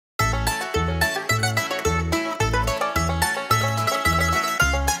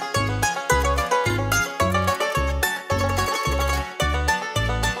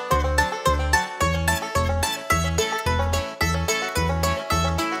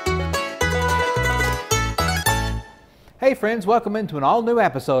Hey friends, welcome into an all-new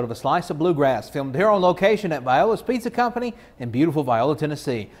episode of A Slice of Bluegrass, filmed here on location at Viola's Pizza Company in beautiful Viola,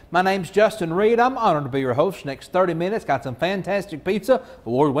 Tennessee. My name's Justin Reed. I'm honored to be your host. Next 30 minutes, got some fantastic pizza,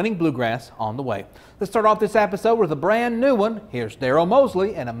 award-winning bluegrass on the way. Let's start off this episode with a brand new one. Here's Daryl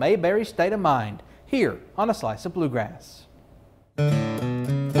Mosley and A Mayberry State of Mind, here on A Slice of Bluegrass.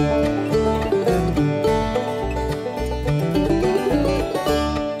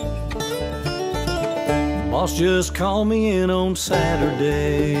 Boss just called me in on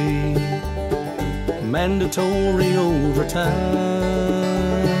Saturday, mandatory overtime.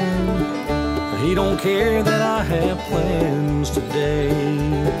 He don't care that I have plans today,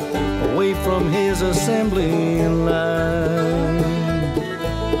 away from his assembly line.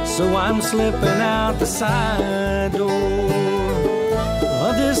 So I'm slipping out the side door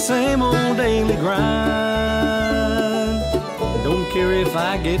of this same old daily grind. Don't care if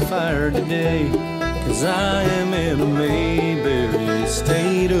I get fired today, 'cause I am in a Mayberry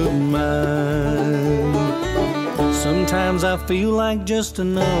state of mind. Sometimes I feel like just a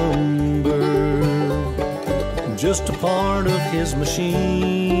number, just a part of his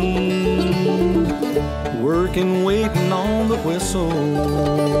machine, working, waiting on the whistle,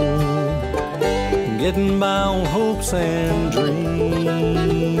 getting by on hopes and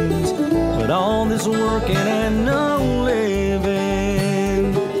dreams. But all this working and no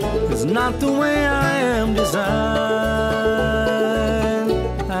living is not the way I am designed.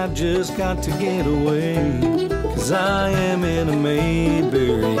 I just got to get away, 'cause I am in a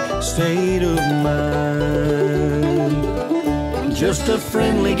Mayberry state of mind. Just a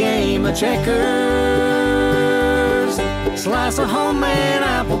friendly game of checkers, slice of homemade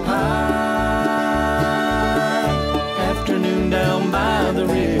apple pie, afternoon down by the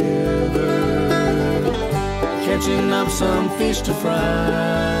river, catching up some fish to fry.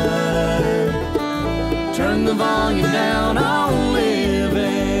 Turn the volume down on living,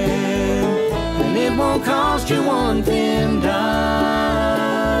 and it won't cost you one thin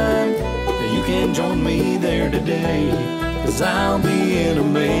dime. You can join me there today, 'cause I'll be in a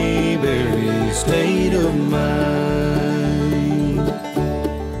Mayberry state of mind.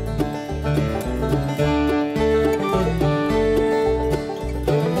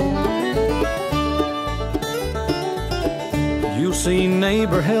 You'll see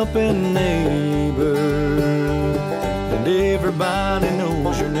neighbor helping neighbor, and everybody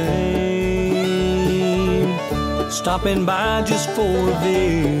knows your name, stopping by just for a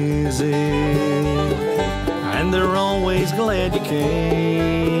visit, and they're always glad you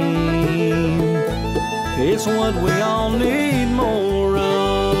came. It's what we all need more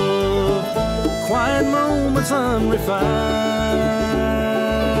of, quiet moments unrefined,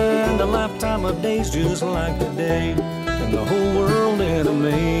 a lifetime of days just like today, and the whole world in a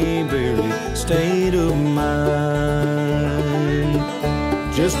Mayberry state of mind.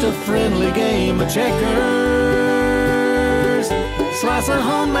 Just a friendly game of checkers, slice of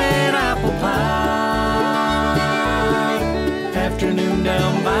homemade apple pie, afternoon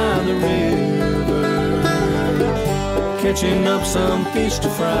down by the river, catching up some fish to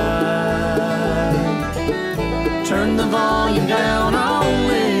fry. Turn the volume down on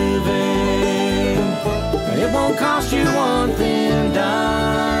living, it won't cost you one thin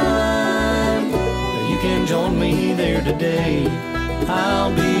dime. You can join me there today,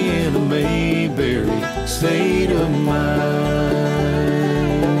 I'll be in a Mayberry state of mind.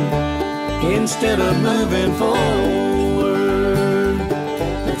 Instead of moving forward,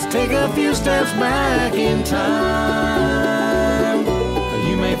 let's take a few steps back in time.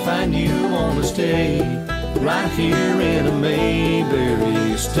 You may find you want to stay right here in a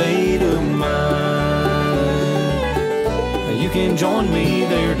Mayberry state of mind. You can join me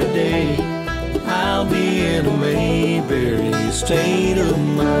there today, I'll be in a Mayberry state of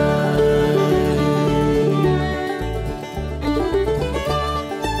mind.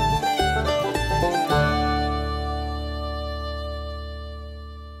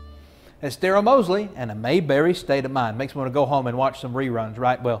 It's Daryl Mosley and A Mayberry State of Mind. Makes me want to go home and watch some reruns,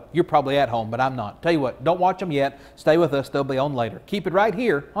 right? Well, you're probably at home, but I'm not. Tell you what, don't watch them yet. Stay with us. They'll be on later. Keep it right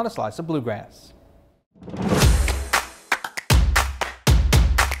here on A Slice of Bluegrass.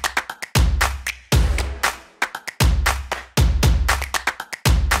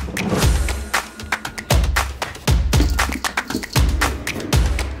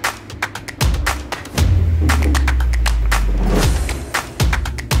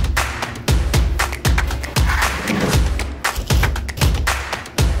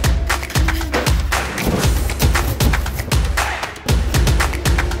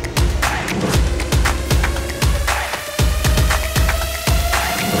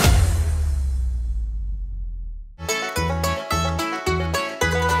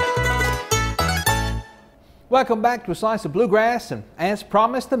 Welcome back to A Slice of Bluegrass, and as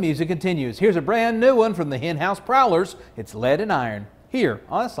promised, the music continues. Here's a brand new one from the Henhouse Prowlers. It's Lead and Iron, here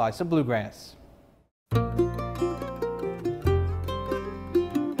on A Slice of Bluegrass.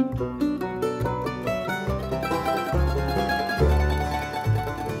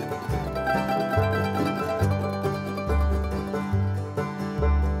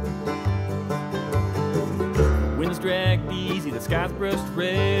 Winds dragged easy, the sky's brushed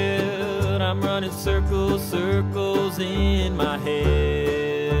red. I'm running circles, circles in my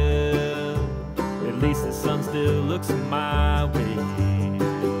head. At least the sun still looks my way.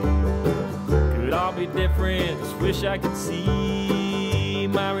 Could all be different, just wish I could see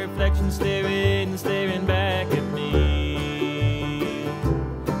my reflection staring, staring back at me.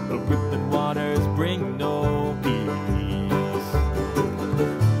 The rippling waters bring no peace.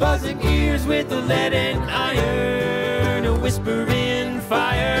 Buzzing ears with the lead and iron, a whispering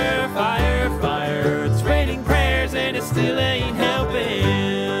fire, fire, fire. It's raining prayers and it still ain't helping.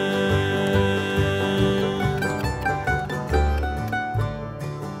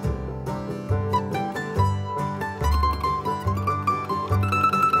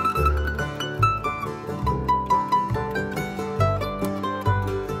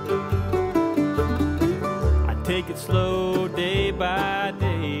 I take it slow day by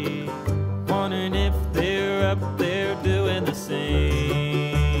day, wondering if they're up there doing the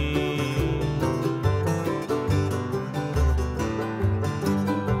same.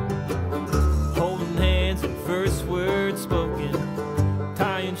 Holding hands and first words spoken,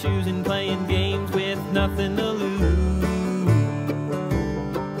 tying shoes and playing games with nothing to lose.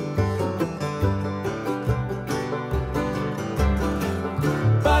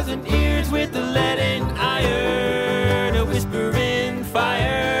 Buzzing ears with the lead and iron, a whispering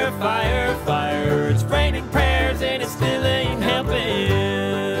fire, fire, fire. It's raining prayers and it still ain't helping.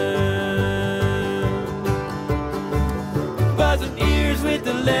 Buzzing ears with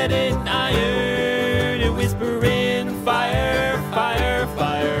the lead and iron, and whispering fire, fire,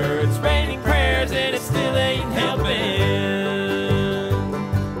 fire. It's raining prayers and it still ain't helping.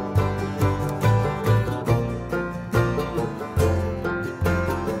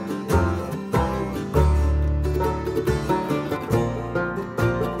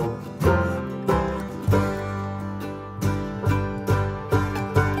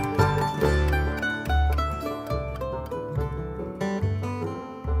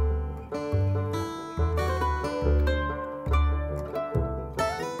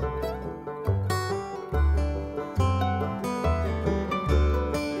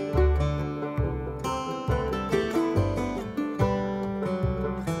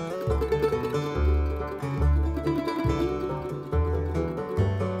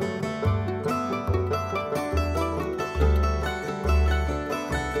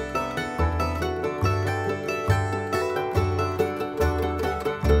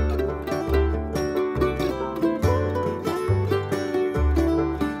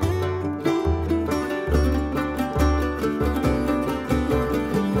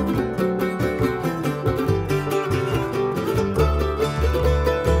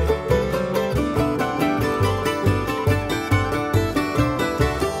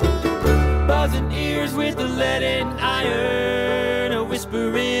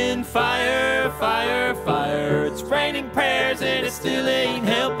 Whispering fire, fire, fire. It's raining prayers and it still ain't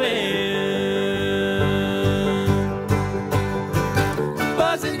helping.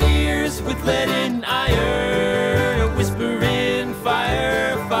 Buzzing ears with lead and iron, whispering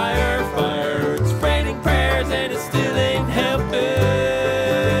fire, fire, fire. It's raining prayers and it still ain't helping.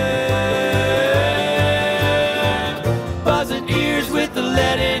 Buzzing ears with the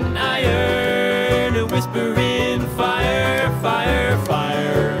lead and iron, whispering fire, fire,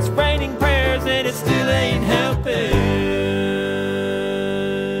 fire. It's raining prayers and it still ain't helping.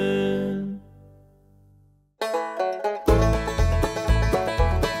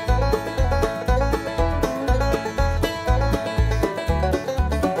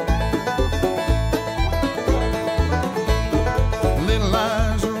 Little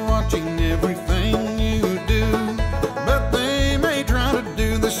eyes are watching everything you do, but they may try to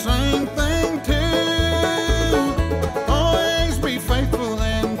do the same thing too. Always be faithful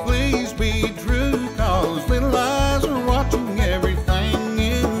and please be true, 'cause little eyes are watching everything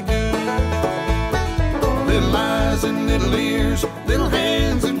you do. Little eyes and little ears, little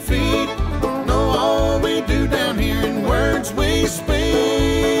hands and feet, know all we do down here in words we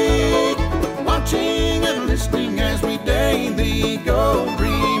speak. Watching and listening as we daily go.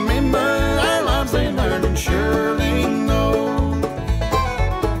 Remember our lives they learn and surely know.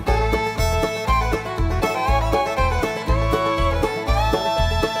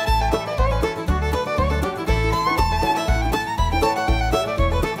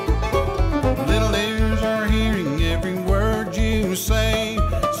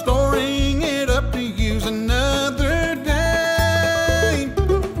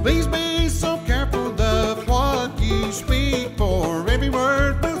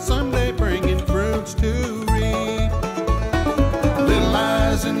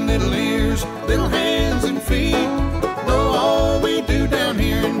 eyes and little ears, little hands and feet. Know all we do down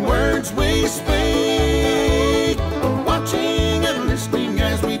here in words we speak. Watching and listening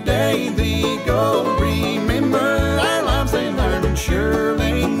as we daily go. Remember our lives they learn and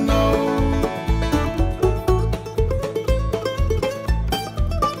surely know.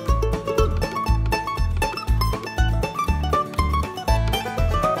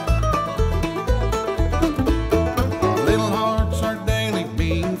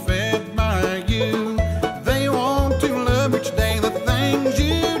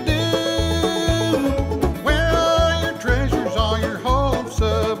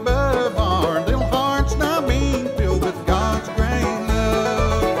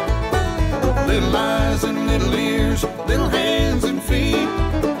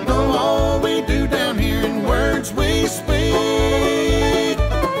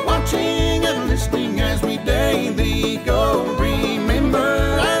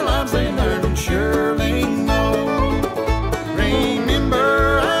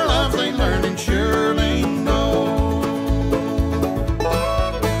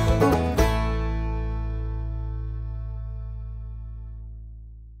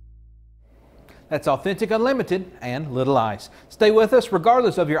 That's Authentic Unlimited and Little Ice. Stay with us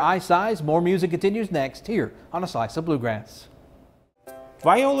regardless of your eye size. More music continues next here on A Slice of Bluegrass.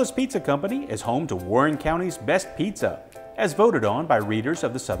 Viola's Pizza Company is home to Warren County's best pizza, as voted on by readers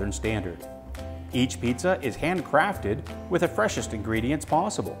of the Southern Standard. Each pizza is handcrafted with the freshest ingredients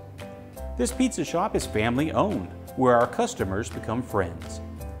possible. This pizza shop is family owned, where our customers become friends.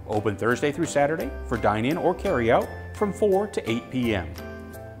 Open Thursday through Saturday for dine-in or carry-out from 4 to 8 p.m.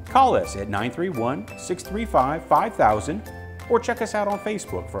 Call us at 931-635-5000 or check us out on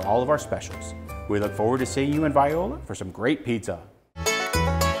Facebook for all of our specials. We look forward to seeing you in Viola for some great pizza.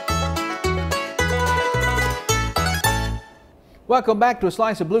 Welcome back to A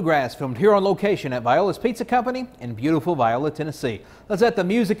Slice of Bluegrass, filmed here on location at Viola's Pizza Company in beautiful Viola, Tennessee. Let's let the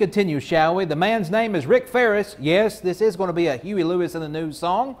music continue, shall we? The man's name is Rick Farris. Yes, this is going to be a Huey Lewis in the News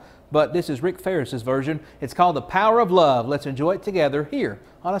song, but this is Rick Farris's version. It's called The Power of Love. Let's enjoy it together here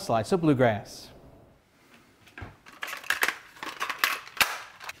on A Slice of Bluegrass.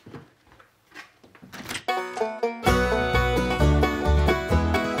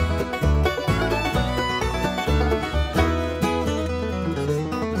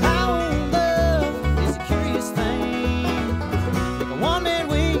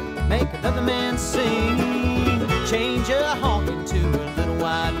 Change a honk into a little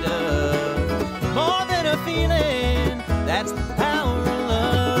white dove. More than a feeling, that's the power of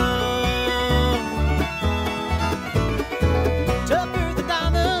love. Tougher than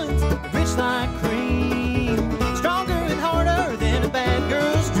diamonds, rich like cream. Stronger and harder than a bad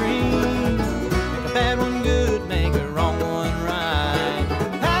girl's dream. Make a bad one good, make a wrong one right.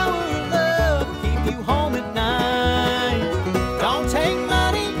 Power of love, keep you home at night. Don't take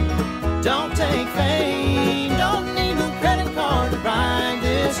money, don't take fame. Don't need no credit card to ride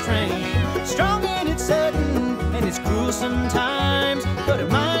this train. Strong and it's sudden and it's cruel sometimes, but it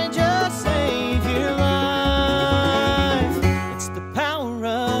might just save your life. It's the power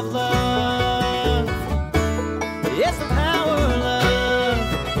of love. It's the power of love.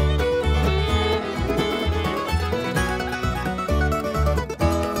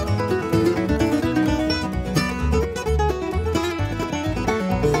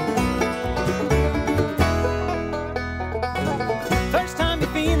 First time you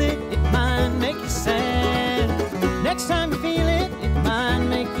feel it, it might make you sad. Next time you feel it, it might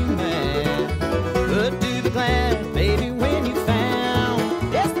make you mad. But do be glad, baby, when you found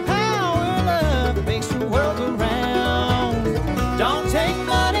it's the power of love that makes the world go round. Don't take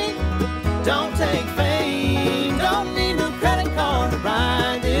money, don't take fame. Don't need no credit card to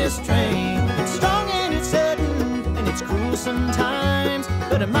ride this train. It's strong and it's sudden and it's cruel sometimes,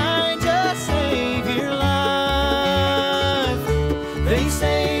 but it might just save your life. They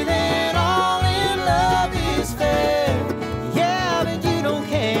say that all in love is fair. Yeah, but you don't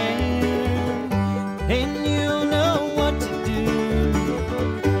care. And you'll know what to do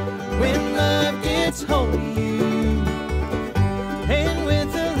when love gets hold of you. And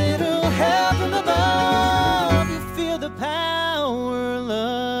with a little help from above, you feel the power of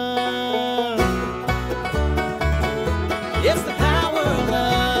love. It's the power of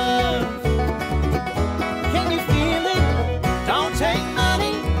love. Can you feel it? Don't take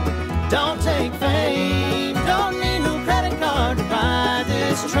money, don't take fame. Don't need no credit card to ride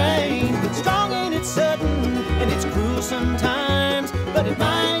this train. It's strong and it's sudden and it's cruel sometimes, but it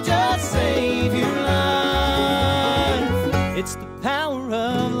might just save your life. It's the power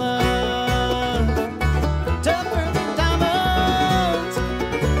of love. Tougher than diamonds,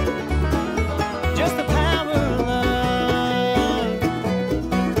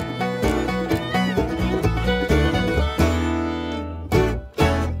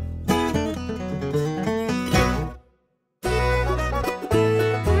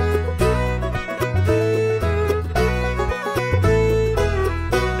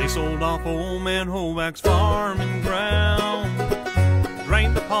 Holdback's farming ground,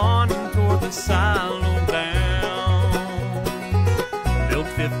 drained the pond and tore the silo down. Built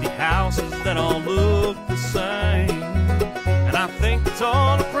 50 houses that all look the same, and I think it's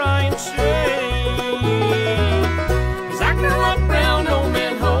all a crying shame. 'Cause I grew up round old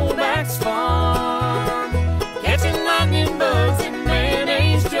man Holdback's farm, catching lightning bugs in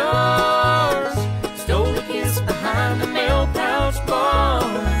mayonnaise jars. Stole a kiss behind the mail pouch bar.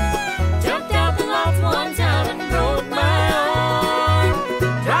 Jumped out the loft one time and broke my arm.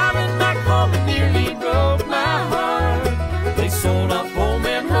 Driving back home and nearly broke my heart. They sold off old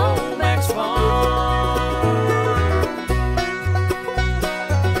man Holdback's farm.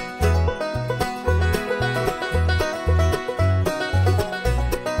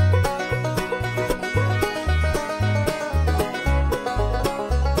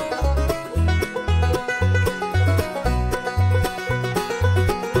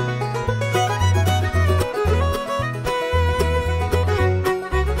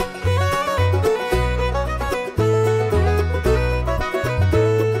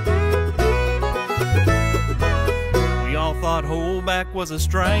 Holdback was a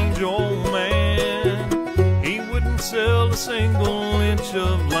strange old man. He wouldn't sell a single inch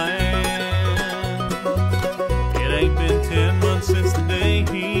of land. It ain't been 10 months since the day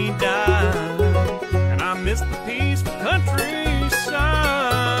he died, and I miss the peaceful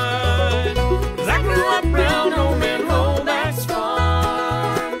countryside. 'Cause I grew up round old man Holdback's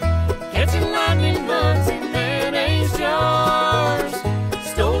farm, catching lightning bugs in mayonnaise jars.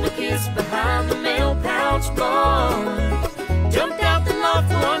 Stole a kiss behind the mail pouch bar. Jumped out the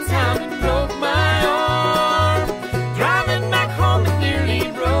loft one time and broke my arm. Driving back home and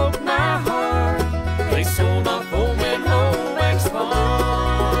nearly broke my heart. They sold off old man Holdback's farm.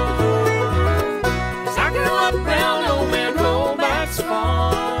 'Cause I grew up round old man Holdback's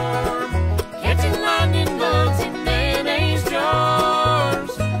farm, catching lightning bugs in mayonnaise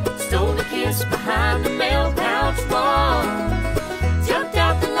jars. Stole a kiss behind the mail pouch bar. Jumped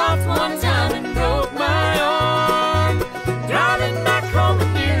out the loft one time and broke my arm. Driving back home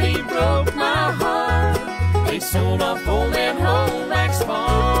and nearly broke my heart. They sold off old man Holdback's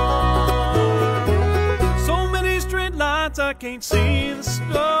farm. So many street lights I can't see the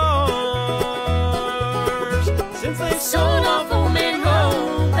stars, since they sold off old man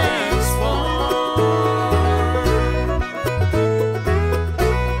Holdback's farm.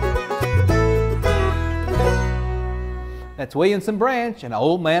 That's Williamson Branch and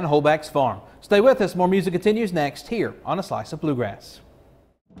Old Man Holdback's Farm. Stay with us. More music continues next here on A Slice of Bluegrass.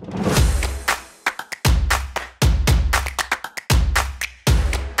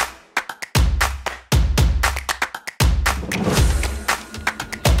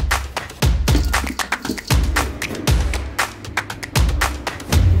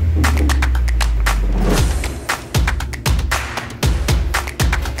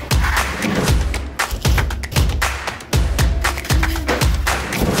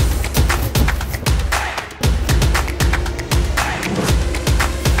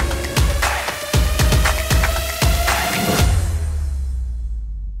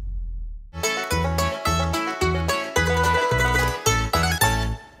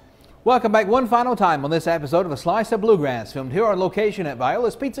 Welcome back one final time on this episode of A Slice of Bluegrass, filmed here on location at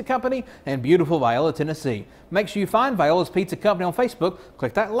Viola's Pizza Company in beautiful Viola, Tennessee. Make sure you find Viola's Pizza Company on Facebook.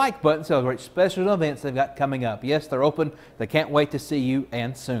 Click that like button to celebrate special events they've got coming up. Yes, they're open. They can't wait to see you,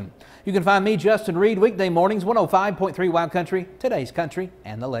 and soon. You can find me, Justin Reed, weekday mornings, 105.3 Wild Country, Today's Country,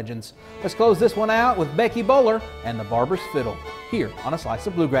 and the Legends. Let's close this one out with Becky Bowler and the Barber's Fiddle here on A Slice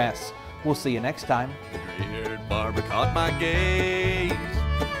of Bluegrass. We'll see you next time. The gray-haired barber caught my gaze,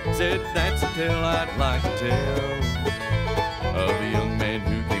 said that's a tale I'd like to tell of a young man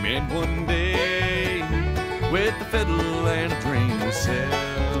who came in one day with a fiddle and a dream to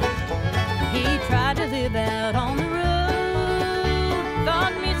sell. He tried to live out on the road,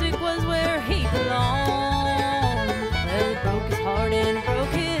 thought music was where he belonged. Well, it broke his heart and it broke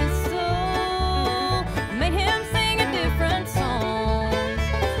his soul, made him sing a different song.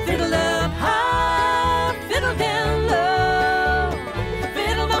 Fiddle up high, fiddle down low,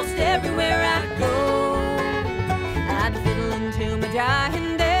 fiddle most everywhere I go. I'd fiddle until my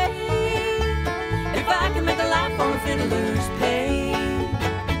dying day, if I could make a life on a fiddler's pay.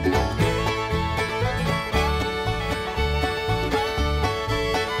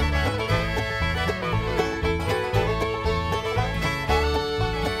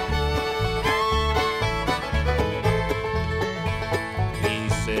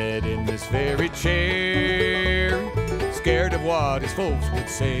 In this very chair, scared of what his folks would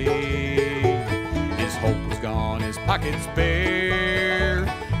say. His hope was gone, his pockets bare,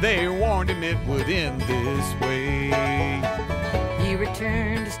 They warned him it would end this way. He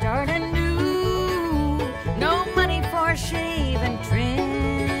returned to start anew. No money for a shave and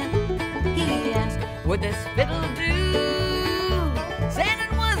trim. He asked, would this fiddle do? Said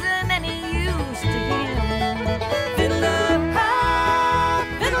it wasn't any use to him. Fiddle up high,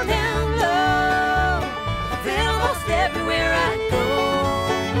 fiddle down low. Fiddle most everywhere I go.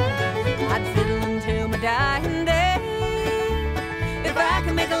 I'd fiddle until my dying day, if I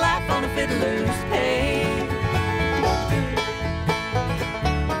could make a life on a fiddler's pay.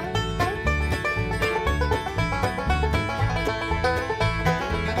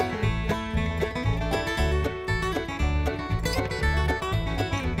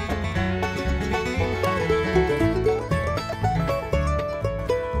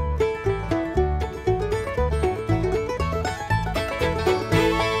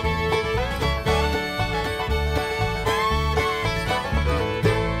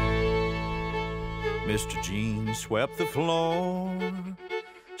 Mr. Jean swept the floor,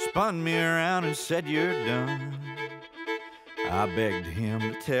 spun me around and said, you're done. I begged him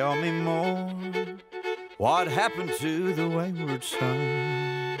to tell me more. What happened to the wayward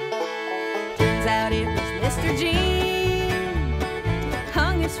son? Turns out it was Mr. Jean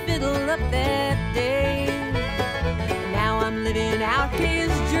hung his fiddle up that day. Now I'm living out here